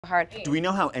hard. Do we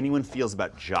know how anyone feels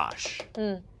about Josh?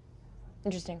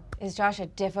 Interesting. Is Josh a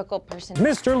difficult person?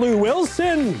 Mr. Lou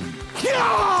Wilson!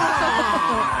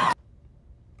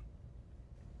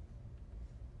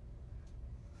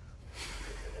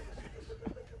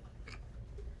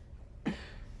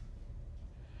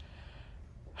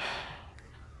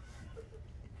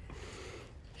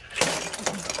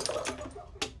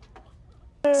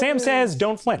 Sam says,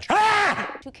 don't flinch.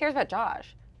 Ah! Who cares about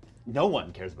Josh? No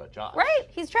one cares about Josh. Right?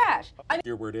 He's trash.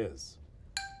 Your word is.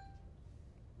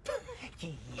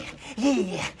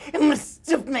 Yeah, I'm gonna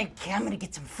stuff my cat. I'm gonna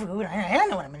get some food. I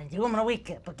know what I'm gonna do. I'm gonna wake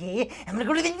up, okay? I'm gonna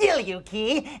go to the deli,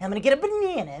 okay? I'm gonna get a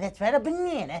banana. That's right, a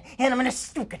banana. And I'm gonna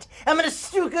stuck it. I'm gonna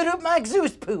stuck it up my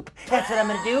goose poop. That's what I'm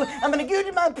gonna do. I'm gonna go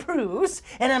to my Bruce,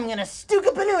 and I'm gonna stuck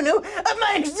a banana up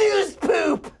my goose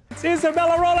poop. It's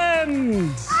Isabella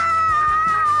Rollins!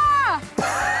 Ah!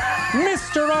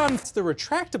 Mr. Ron, it's the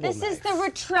retractable This knife. is the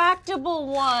retractable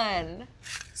one.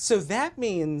 So that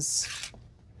means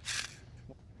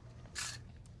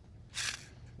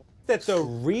that the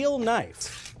real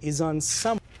knife is on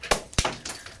some.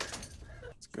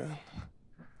 That's good.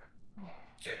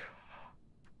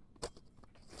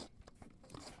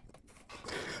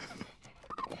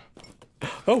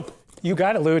 Oh, you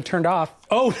got it, Lou. It turned off.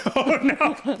 Oh, oh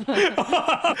no!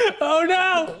 Oh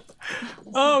no!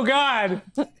 Oh God!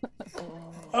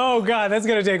 Oh God, that's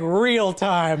gonna take real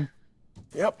time.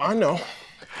 Yep, I know.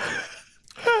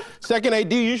 Second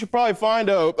AD, you should probably find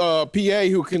a PA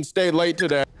who can stay late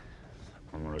today.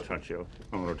 I'm gonna touch you.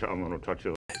 I'm gonna touch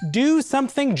you. Do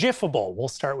something jiffable. We'll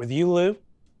start with you, Lou.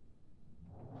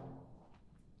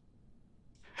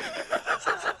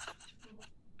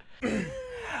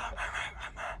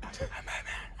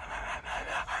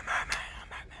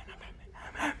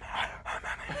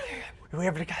 We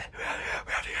have to get the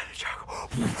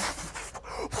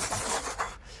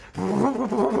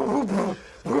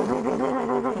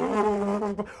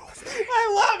I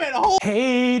love it!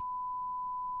 Hey.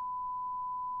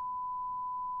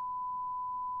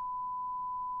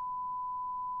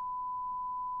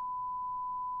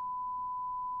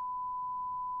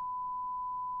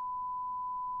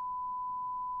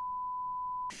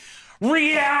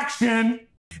 Reaction!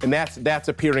 And that's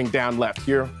appearing down left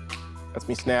here. That's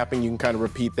me snapping, you can kind of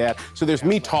repeat that. So there's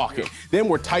me talking. Then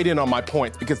we're tight in on my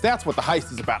points because that's what the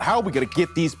heist is about. How are we gonna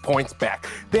get these points back?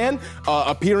 Then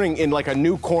appearing in like a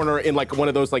new corner in like one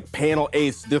of those like panel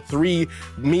A's, the three,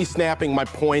 me snapping my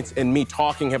points and me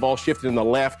talking have all shifted in the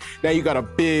left. Now you got a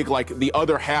big, like the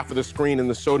other half of the screen in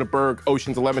the Soderbergh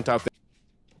Ocean's 11 type thing.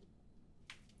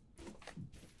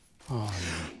 Oh.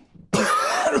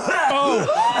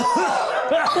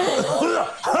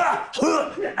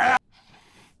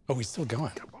 Oh, he's still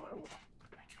going.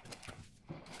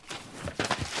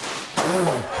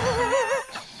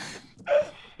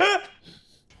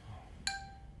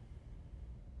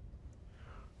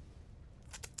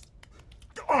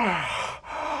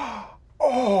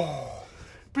 Oh,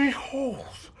 behold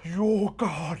your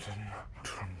garden.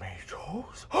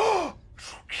 Tomatoes,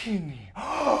 zucchini.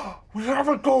 We have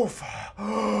a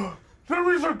gopher.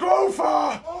 There is a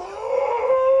gopher.